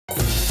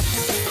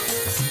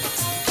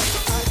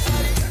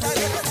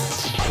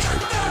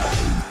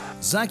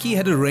Zaki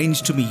had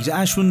arranged to meet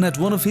Ashwin at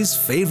one of his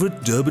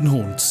favorite Durban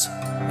haunts.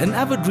 An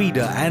avid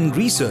reader and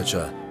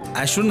researcher,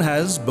 Ashwin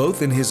has,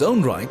 both in his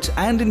own right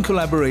and in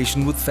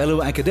collaboration with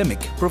fellow academic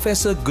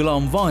Professor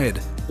Ghulam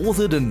Wahid,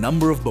 authored a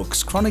number of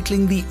books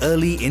chronicling the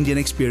early Indian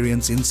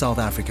experience in South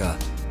Africa.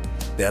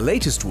 Their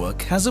latest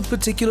work has a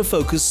particular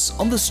focus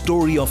on the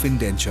story of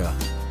indenture.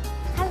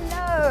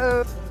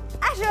 Hello!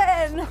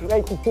 Ashwin!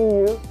 Great to see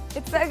you.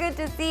 It's so good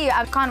to see you.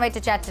 I can't wait to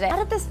chat today. How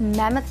did this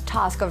mammoth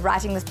task of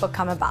writing this book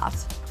come about?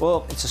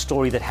 Well, it's a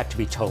story that had to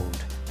be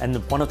told. And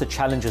one of the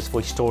challenges for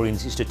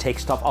historians is to take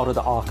stuff out of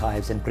the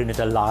archives and bring it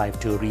alive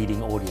to a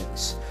reading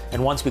audience.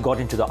 And once we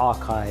got into the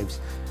archives,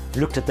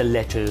 looked at the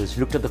letters,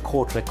 looked at the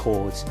court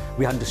records,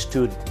 we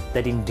understood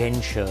that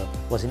indenture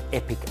was an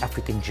epic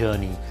African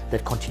journey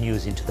that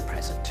continues into the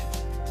present.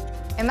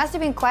 It must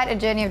have been quite a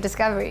journey of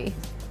discovery.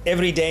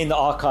 Every day in the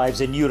archives,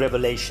 a new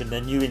revelation,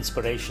 a new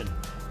inspiration.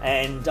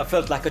 And I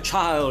felt like a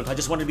child. I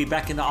just wanted to be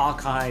back in the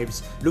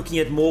archives, looking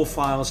at more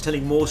files,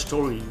 telling more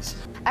stories.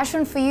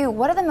 Ashwin, for you,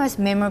 what are the most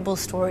memorable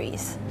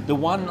stories? The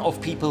one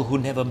of people who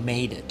never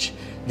made it.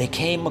 They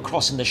came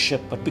across in the ship,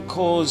 but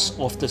because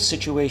of the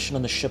situation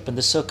on the ship and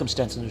the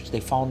circumstances in which they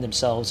found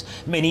themselves,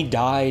 many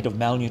died of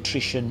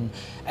malnutrition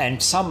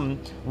and some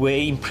were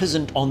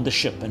imprisoned on the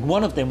ship. And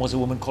one of them was a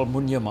woman called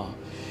Munyama.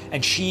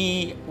 And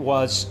she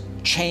was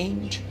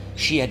chained.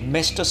 She had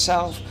messed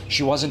herself,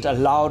 she wasn't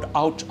allowed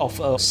out of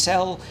a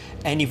cell,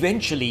 and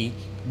eventually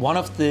one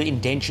of the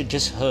indentured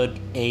just heard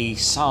a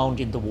sound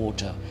in the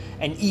water.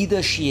 And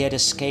either she had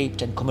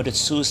escaped and committed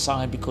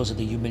suicide because of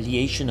the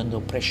humiliation and the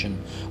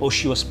oppression, or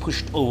she was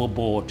pushed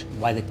overboard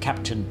by the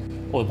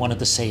captain or one of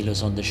the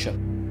sailors on the ship.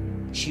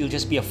 She'll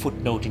just be a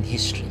footnote in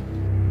history.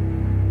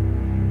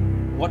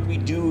 What we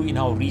do in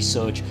our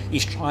research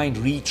is try and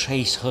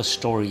retrace her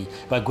story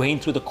by going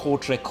through the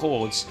court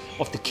records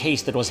of the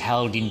case that was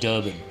held in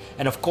Durban.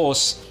 And of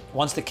course,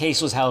 once the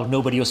case was held,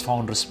 nobody was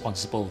found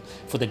responsible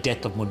for the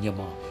death of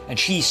Munyama. And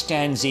she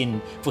stands in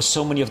for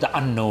so many of the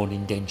unknown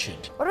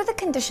indentured. What were the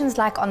conditions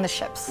like on the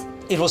ships?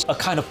 It was a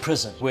kind of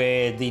prison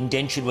where the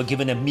indentured were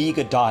given a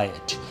meager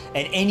diet,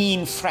 and any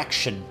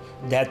infraction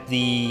that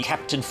the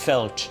captain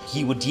felt,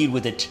 he would deal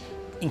with it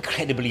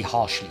incredibly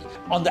harshly.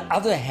 On the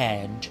other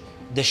hand,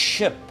 the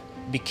ship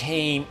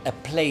became a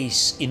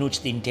place in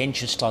which the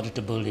indentured started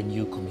to build a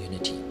new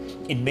community.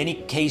 In many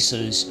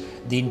cases,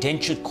 the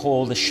indentured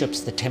called the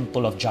ships the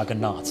Temple of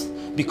Jagannath,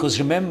 because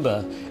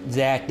remember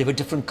that there were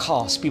different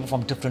castes, people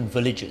from different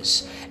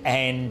villages,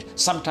 and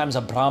sometimes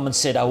a Brahmin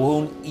said, "I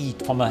won't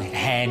eat from a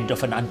hand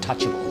of an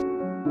untouchable."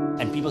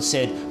 And people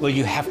said, well,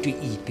 you have to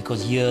eat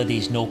because here there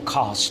is no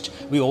caste.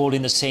 We're all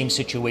in the same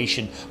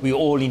situation. We're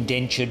all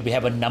indentured. We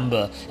have a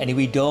number. And if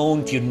we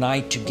don't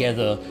unite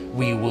together,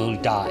 we will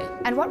die.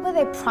 And what were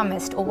they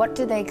promised, or what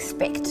did they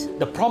expect?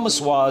 The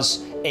promise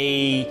was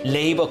a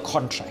labor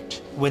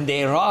contract. When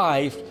they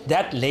arrived,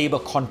 that labor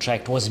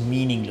contract was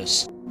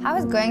meaningless. How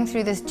has going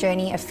through this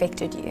journey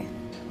affected you?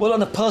 Well,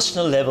 on a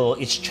personal level,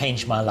 it's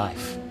changed my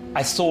life.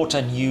 I thought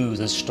I knew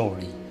the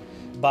story,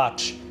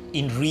 but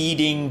in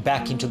reading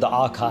back into the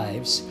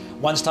archives,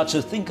 one starts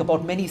to think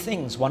about many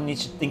things. One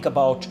needs to think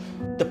about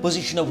the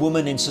position of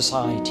women in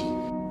society.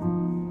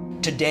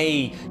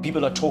 Today,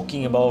 people are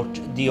talking about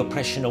the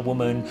oppression of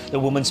women, the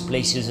women's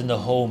places in the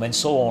home, and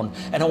so on.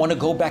 And I want to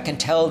go back and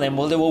tell them,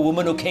 well, there were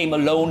women who came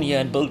alone here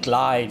and built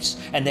lives,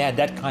 and they had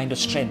that kind of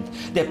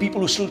strength. There are people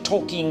who are still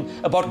talking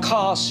about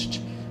caste,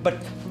 but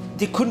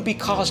there couldn't be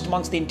caste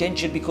amongst the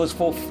indentured because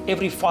for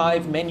every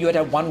 5 men you had to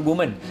have 1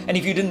 woman. And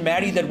if you didn't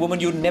marry that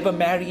woman, you'd never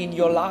marry in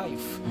your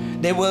life.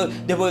 There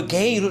were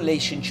gay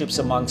relationships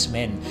amongst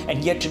men,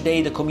 and yet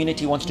today the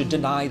community wants to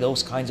deny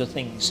those kinds of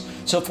things.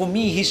 So for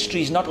me,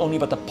 history is not only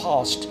about the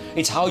past,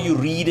 it's how you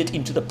read it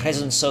into the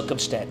present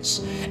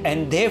circumstance.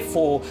 And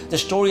therefore, the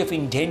story of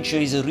indenture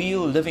is a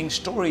real living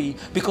story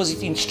because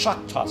it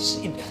instructs us,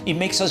 it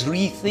makes us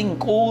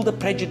rethink all the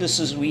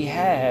prejudices we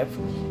have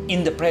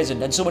in the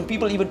present. And so when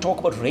people even talk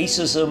about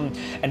racism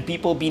and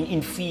people being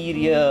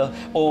inferior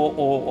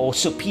or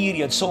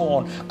superior and so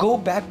on, go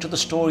back to the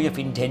story of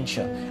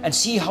indenture and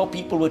see how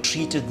people were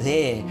treated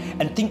there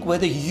and think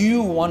whether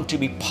you want to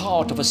be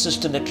part of a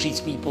system that treats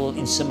people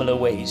in similar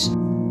ways.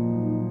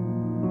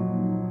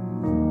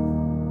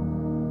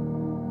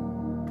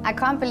 I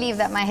can't believe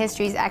that my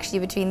history is actually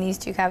between these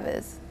 2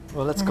 covers.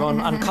 Well, let's go and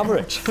uncover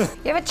it.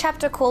 You have a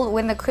chapter called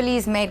When the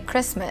Coolies Made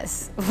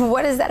Christmas.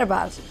 What is that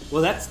about?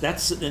 Well,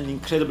 that's an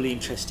incredibly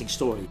interesting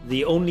story.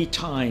 The only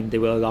time they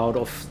were allowed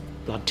off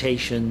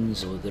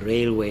plantations or the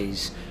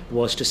railways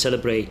was to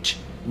celebrate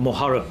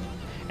Muharram.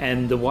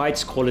 And the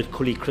whites call it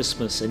Coolie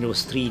Christmas, and it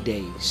was 3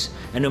 days.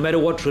 And no matter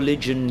what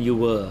religion you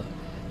were,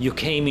 you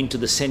came into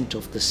the center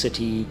of the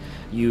city,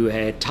 you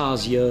had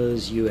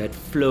tazias, you had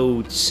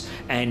floats,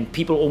 and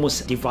people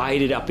almost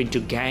divided up into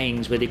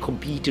gangs where they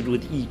competed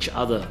with each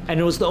other. And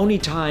it was the only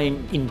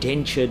time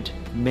indentured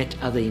met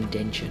other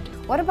indentured.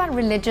 What about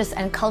religious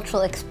and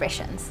cultural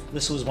expressions?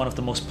 This was one of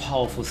the most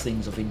powerful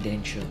things of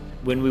indenture.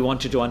 When we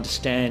wanted to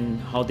understand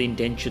how the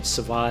indentured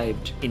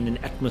survived in an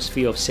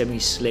atmosphere of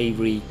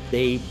semi-slavery,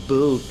 they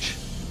built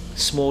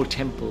small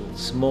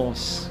temples,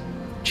 mosques,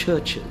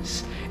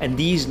 churches. And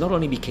these not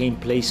only became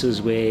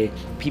places where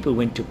people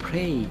went to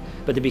pray,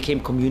 but they became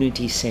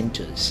community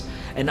centers.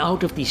 And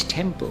out of these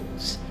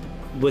temples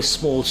were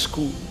small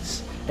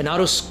schools. And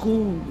out of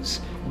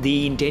schools,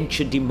 the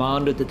indenture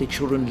demanded that the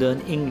children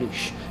learn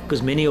English,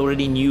 because many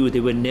already knew they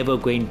were never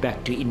going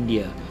back to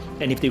India.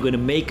 And if they were going to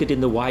make it in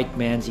the white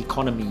man's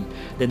economy,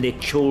 then their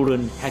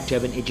children had to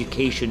have an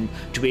education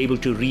to be able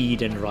to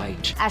read and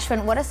write.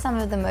 Ashwin, what are some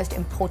of the most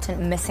important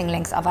missing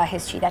links of our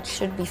history that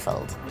should be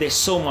filled? There's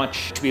so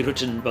much to be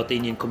written about the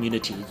Indian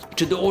community.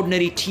 To the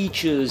ordinary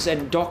teachers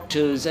and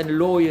doctors and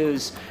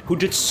lawyers who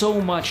did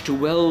so much to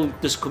weld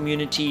this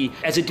community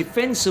as a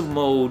defensive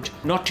mode,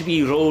 not to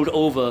be rolled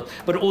over,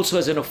 but also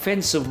as an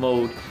offensive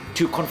mode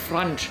to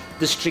confront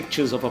the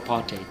strictures of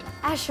apartheid.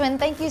 Ashwin,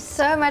 thank you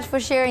so much for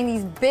sharing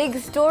these big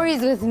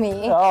stories with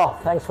me. Oh,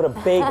 thanks for a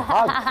big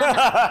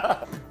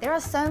hug. There are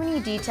so many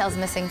details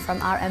missing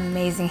from our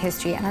amazing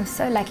history, and I'm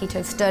so lucky to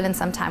have stolen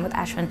some time with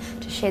Ashwin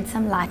to shed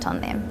some light on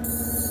them.